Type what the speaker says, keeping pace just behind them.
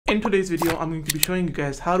In today's video, I'm going to be showing you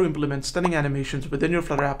guys how to implement stunning animations within your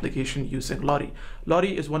Flutter application using Lottie.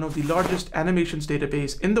 Lottie is one of the largest animations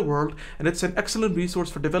database in the world, and it's an excellent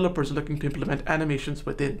resource for developers looking to implement animations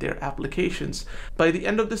within their applications. By the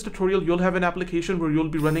end of this tutorial, you'll have an application where you'll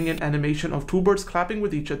be running an animation of two birds clapping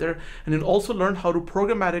with each other, and you'll also learn how to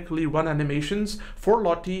programmatically run animations for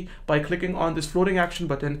Lottie by clicking on this floating action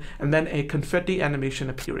button and then a confetti animation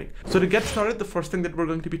appearing. So to get started, the first thing that we're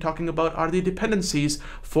going to be talking about are the dependencies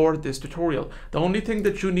for this tutorial. The only thing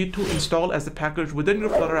that you need to install as a package within your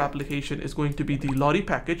Flutter application is going to be the Lottie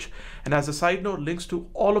package. And as a side note, links to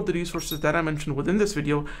all of the resources that I mentioned within this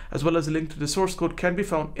video, as well as a link to the source code, can be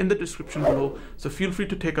found in the description below. So feel free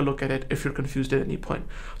to take a look at it if you're confused at any point.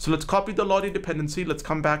 So let's copy the Lottie dependency. Let's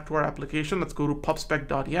come back to our application. Let's go to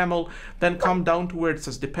pubspec.yaml, then come down to where it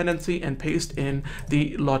says dependency and paste in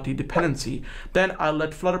the Lottie dependency. Then I'll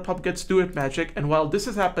let Flutter pub gets do it magic. And while this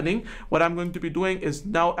is happening, what I'm going to be doing is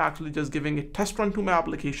now actually just giving a test run to my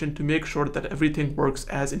application to make sure that everything works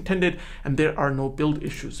as intended and there are no build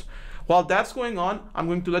issues. While that's going on, I'm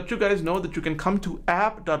going to let you guys know that you can come to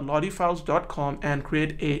app.lottiefiles.com and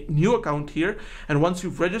create a new account here. And once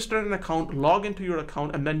you've registered an account, log into your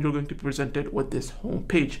account, and then you're going to be presented with this home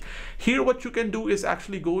page. Here, what you can do is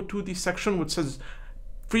actually go to the section which says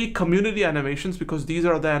free community animations, because these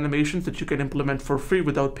are the animations that you can implement for free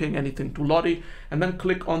without paying anything to Lottie, and then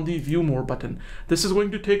click on the view more button. This is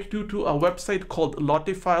going to take you to a website called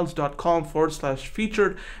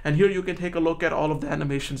lottiefiles.com/featured, and here you can take a look at all of the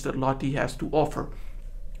animations that Lottie has to offer.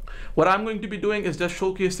 What I'm going to be doing is just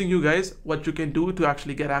showcasing you guys what you can do to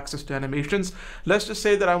actually get access to animations. Let's just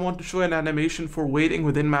say that I want to show an animation for waiting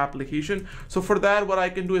within my application. So for that, what I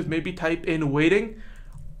can do is maybe type in waiting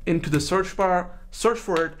into the search bar, search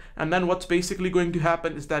for it, and then what's basically going to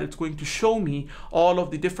happen is that it's going to show me all of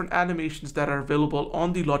the different animations that are available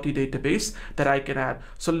on the Lottie database that I can add.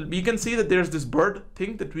 So we can see that there's this bird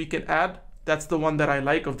thing that we can add. That's the one that I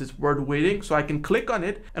like, of this bird waiting. So I can click on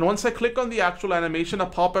it, and once I click on the actual animation, a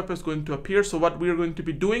pop-up is going to appear. So what we're going to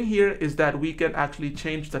be doing here is that we can actually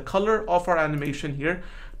change the color of our animation here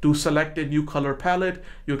to select a new color palette.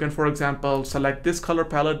 You can, for example, select this color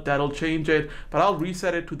palette, that'll change it, but I'll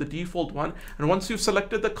reset it to the default one. And once you've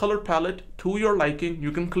selected the color palette to your liking,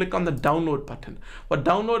 you can click on the download button. What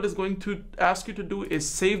download is going to ask you to do is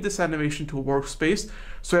save this animation to a workspace.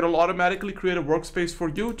 So it'll automatically create a workspace for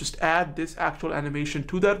you. Just add this actual animation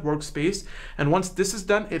to that workspace. And once this is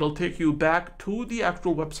done, it'll take you back to the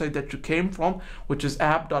actual website that you came from, which is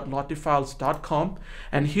app.lottiefiles.com.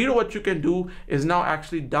 And here what you can do is now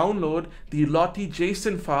actually download the Lottie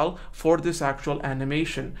JSON file for this actual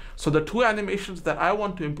animation. So the two animations that I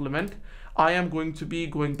want to implement, I am going to be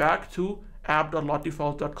going back to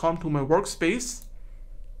app.lottiefiles.com to my workspace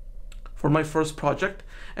for my first project.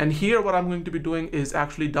 And here what I'm going to be doing is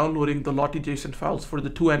actually downloading the Lottie JSON files for the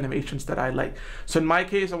two animations that I like. So in my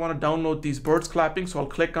case, I want to download these birds clapping. So I'll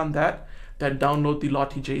click on that, then download the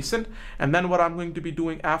Lottie JSON. And then what I'm going to be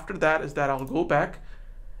doing after that is that I'll go back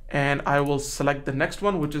and I will select the next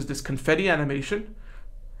one, which is this confetti animation,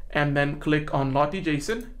 and then click on Lottie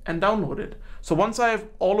JSON and download it. So once I have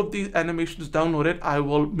all of these animations downloaded, I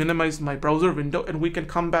will minimize my browser window and we can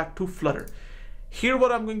come back to Flutter. Here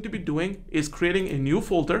what I'm going to be doing is creating a new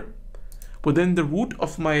folder within the root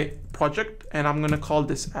of my project, and I'm going to call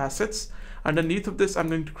this assets. Underneath of this, I'm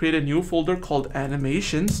going to create a new folder called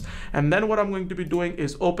animations, and then what I'm going to be doing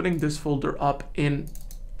is opening this folder up in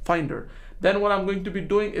Finder. Then what I'm going to be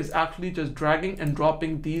doing is actually just dragging and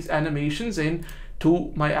dropping these animations in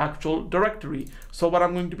to my actual directory. So what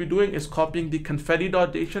I'm going to be doing is copying the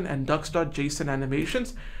confetti.json and ducks.json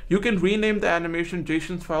animations. You can rename the animation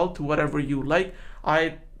JSON file to whatever you like.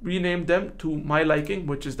 I renamed them to my liking,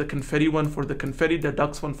 which is the confetti one for the confetti, the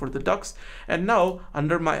ducks one for the ducks. And now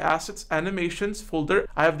under my assets animations folder,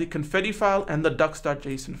 I have the confetti file and the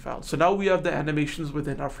ducks.json file. So now we have the animations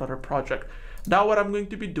within our Flutter project. Now what I'm going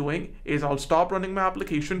to be doing is I'll stop running my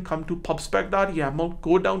application, come to pubspec.yaml,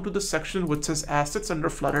 go down to the section which says assets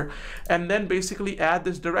under Flutter, and then basically add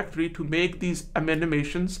this directory to make these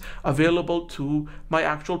animations available to my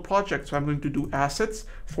actual project. So I'm going to do assets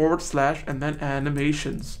 / and then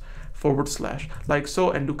animations / like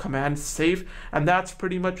so, and do command save, and that's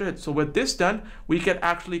pretty much it. So with this done, we can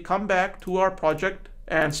actually come back to our project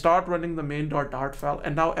and start running the main.dart file,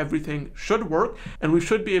 and now everything should work, and we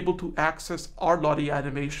should be able to access our Lottie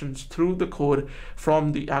animations through the code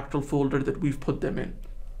from the actual folder that we've put them in.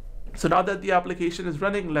 So now that the application is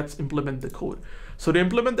running, let's implement the code. So to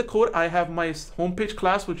implement the code, I have my homepage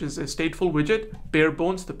class, which is a stateful widget, bare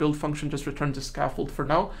bones. The build function just returns a scaffold for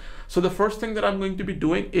now. So the first thing that I'm going to be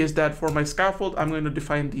doing is that for my scaffold, I'm going to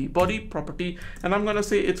define the body property, and I'm going to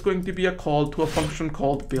say it's going to be a call to a function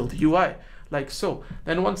called build UI. Like so.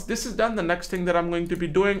 Then once this is done, the next thing that I'm going to be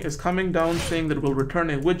doing is coming down saying that we'll return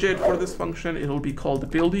a widget for this function. It'll be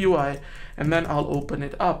called build UI, and then I'll open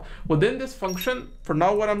it up. Within this function, for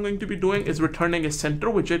now, what I'm going to be doing is returning a center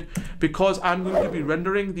widget because I'm going to be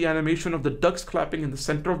rendering the animation of the ducks clapping in the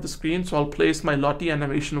center of the screen. So I'll place my Lottie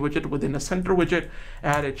animation widget within a center widget,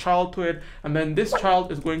 add a child to it, and then this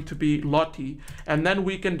child is going to be Lottie, and then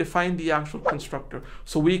we can define the actual constructor.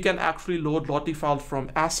 So we can actually load Lottie files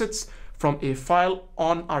from assets, from a file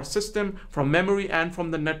on our system, from memory, and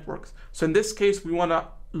from the networks. So in this case, we want to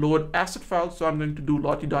load asset files. So I'm going to do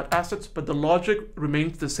lottie.assets, but the logic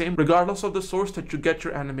remains the same regardless of the source that you get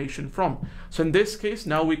your animation from. So in this case,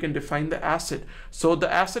 now we can define the asset. So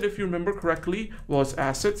the asset, if you remember correctly, was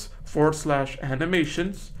assets /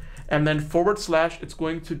 animations, and then / it's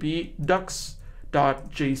going to be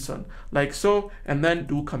ducks.json, like so, and then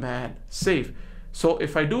do command save. So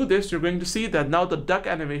if I do this, you're going to see that now the duck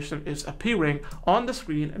animation is appearing on the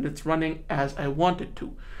screen and it's running as I want it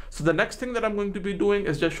to. So the next thing that I'm going to be doing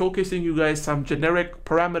is just showcasing you guys some generic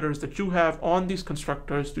parameters that you have on these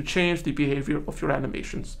constructors to change the behavior of your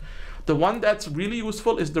animations. The one that's really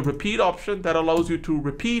useful is the repeat option that allows you to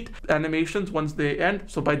repeat animations once they end.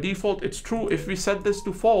 So by default, it's true. If we set this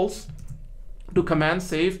to false, do command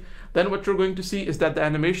save, then what you're going to see is that the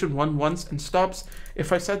animation runs once and stops.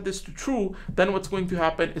 If I set this to true, then what's going to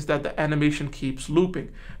happen is that the animation keeps looping.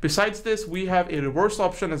 Besides this, we have a reverse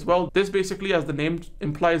option as well. This basically, as the name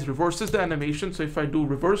implies, reverses the animation. So if I do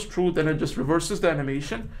reverse true, then it just reverses the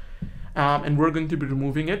animation. And we're going to be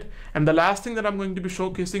removing it. And the last thing that I'm going to be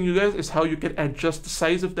showcasing you guys is how you can adjust the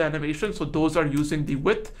size of the animation. So those are using the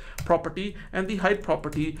width property and the height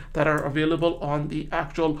property that are available on the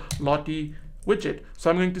actual Lottie widget. So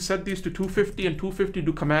I'm going to set these to 250 and 250,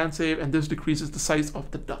 do command save, and this decreases the size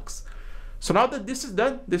of the ducks. So now that this is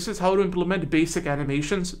done, this is how to implement basic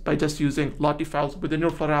animations by just using Lottie files within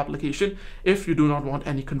your Flutter application if you do not want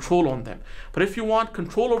any control on them. But if you want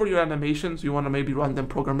control over your animations, you want to maybe run them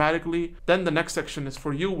programmatically, then the next section is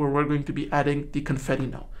for you, where we're going to be adding the confetti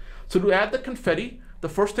now. So to add the confetti, the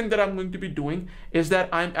first thing that I'm going to be doing is that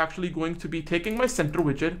I'm actually going to be taking my center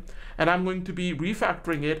widget and I'm going to be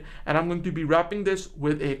refactoring it, and I'm going to be wrapping this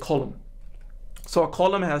with a column. So a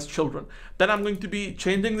column has children. Then I'm going to be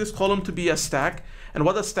changing this column to be a stack. And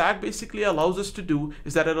what a stack basically allows us to do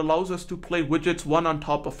is that it allows us to play widgets one on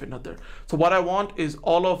top of another. So what I want is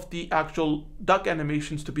all of the actual duck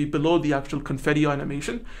animations to be below the actual confetti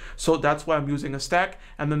animation. So that's why I'm using a stack.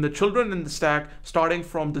 And then the children in the stack, starting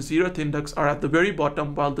from the 0th index, are at the very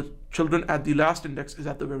bottom, while the children at the last index is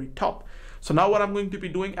at the very top. So now what I'm going to be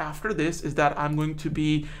doing after this is that I'm going to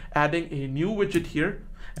be adding a new widget here.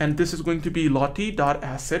 And this is going to be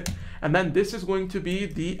lottie.asset, and then this is going to be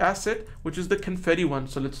the asset, which is the confetti one.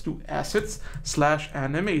 So let's do assets /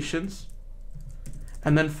 animations,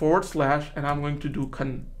 and then / and I'm going to do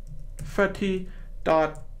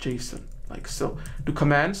confetti.json, like so. Do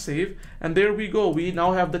command save, and there we go. We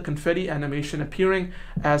now have the confetti animation appearing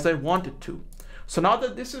as I want it to. So now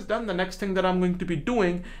that this is done, the next thing that I'm going to be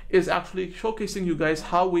doing is actually showcasing you guys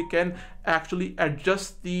how we can actually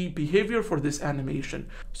adjust the behavior for this animation.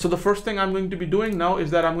 So the first thing I'm going to be doing now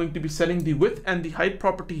is that I'm going to be setting the width and the height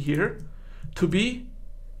property here to be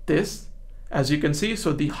this, as you can see.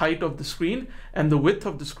 So the height of the screen and the width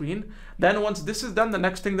of the screen. Then once this is done, the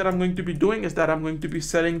next thing that I'm going to be doing is that I'm going to be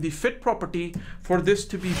setting the fit property for this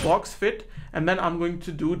to be box fit, and then I'm going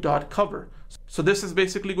to do .cover. So this is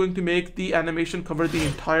basically going to make the animation cover the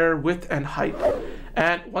entire width and height.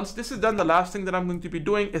 And once this is done, the last thing that I'm going to be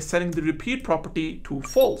doing is setting the repeat property to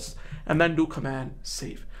false, and then do command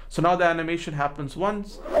save. So now the animation happens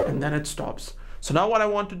once and then it stops. So now what I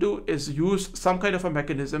want to do is use some kind of a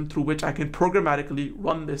mechanism through which I can programmatically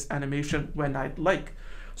run this animation when I'd like.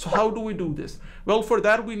 So how do we do this? Well, for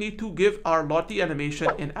that we need to give our Lottie animation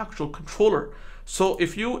an actual controller. So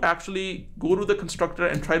if you actually go to the constructor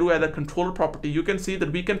and try to add a controller property, you can see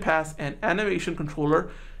that we can pass an animation controller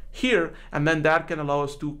here, and then that can allow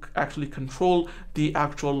us to actually control the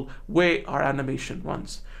actual way our animation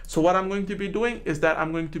runs. So what I'm going to be doing is that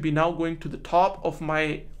I'm going to be now going to the top of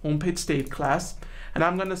my homepage state class, and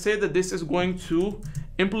I'm going to say that this is going to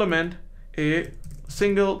implement a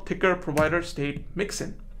single ticker provider state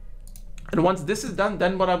mixin. And once this is done,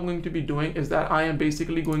 then what I'm going to be doing is that I am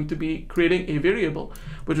basically going to be creating a variable,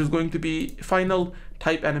 which is going to be final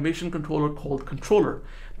type animation controller called controller.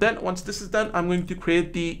 Then once this is done, I'm going to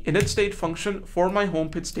create the init state function for my home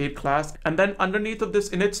page state class. And then underneath of this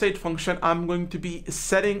init state function, I'm going to be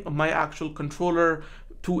setting my actual controller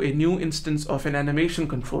to a new instance of an animation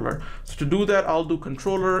controller. So to do that, I'll do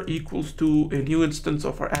controller equals to a new instance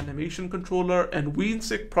of our animation controller, and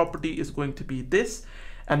WinSig property is going to be this.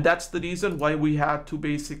 And that's the reason why we had to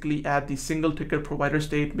basically add the single ticket provider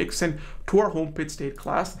state mixin to our home page state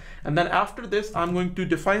class. And then after this, I'm going to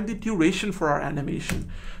define the duration for our animation.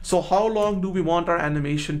 So how long do we want our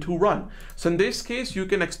animation to run? So in this case, you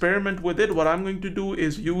can experiment with it. What I'm going to do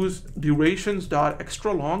is use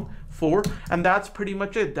durations.extralong for, and that's pretty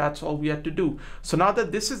much it. That's all we had to do. So now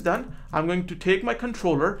that this is done, I'm going to take my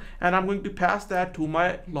controller and I'm going to pass that to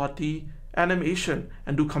my Lottie animation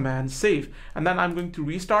and do command save. And then I'm going to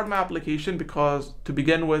restart my application because to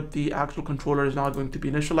begin with, the actual controller is not going to be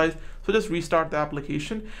initialized. So just restart the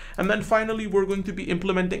application. And then finally, we're going to be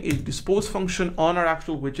implementing a dispose function on our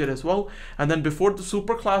actual widget as well. And then before the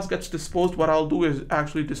super class gets disposed, what I'll do is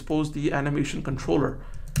actually dispose the animation controller.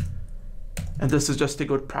 And this is just a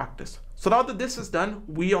good practice. So now that this is done,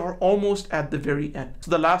 we are almost at the very end.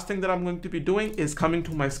 So the last thing that I'm going to be doing is coming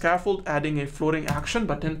to my scaffold, adding a floating action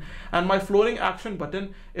button. And my floating action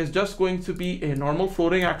button is just going to be a normal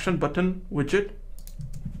floating action button widget.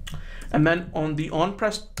 And then on the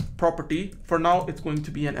onPress property, for now, it's going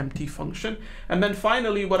to be an empty function. And then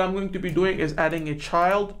finally, what I'm going to be doing is adding a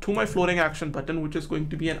child to my floating action button, which is going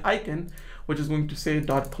to be an icon, which is going to say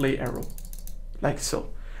 .play arrow, like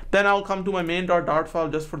so. Then I'll come to my main.dart file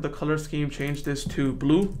just for the color scheme, change this to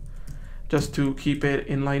blue, just to keep it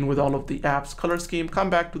in line with all of the app's color scheme, come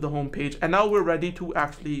back to the home page. And now we're ready to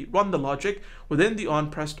actually run the logic within the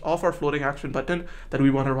onPressed of our floating action button that we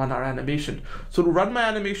want to run our animation. So to run my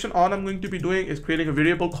animation, all I'm going to be doing is creating a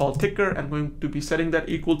variable called ticker and going to be setting that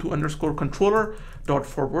equal to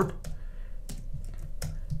 _controller.forward.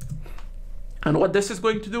 And what this is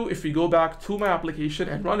going to do, if we go back to my application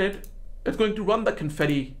and run it, it's going to run the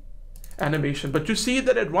confetti animation, but you see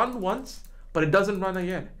that it ran once, but it doesn't run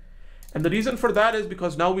again. And the reason for that is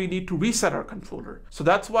because now we need to reset our controller. So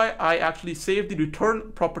that's why I actually saved the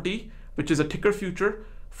return property, which is a ticker future,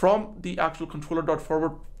 from the actual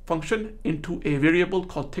controller.forward function into a variable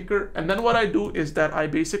called ticker. And then what I do is that I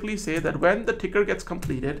basically say that when the ticker gets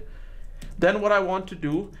completed, then what I want to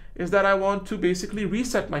do is that I want to basically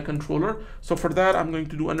reset my controller. So for that, I'm going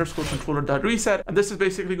to do _controller.reset. And this is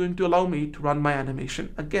basically going to allow me to run my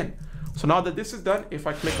animation again. So now that this is done, if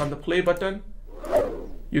I click on the play button,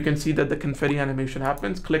 you can see that the confetti animation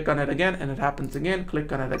happens. Click on it again and it happens again.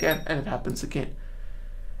 Click on it again and it happens again.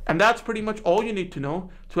 And that's pretty much all you need to know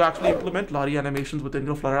to actually implement Lottie animations within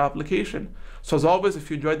your Flutter application. So as always,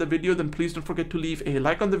 if you enjoyed the video, then please don't forget to leave a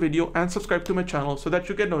like on the video and subscribe to my channel so that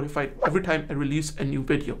you get notified every time I release a new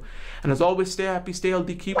video. And as always, stay happy, stay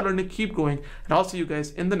healthy, keep learning, keep growing, and I'll see you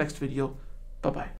guys in the next video. Bye-bye.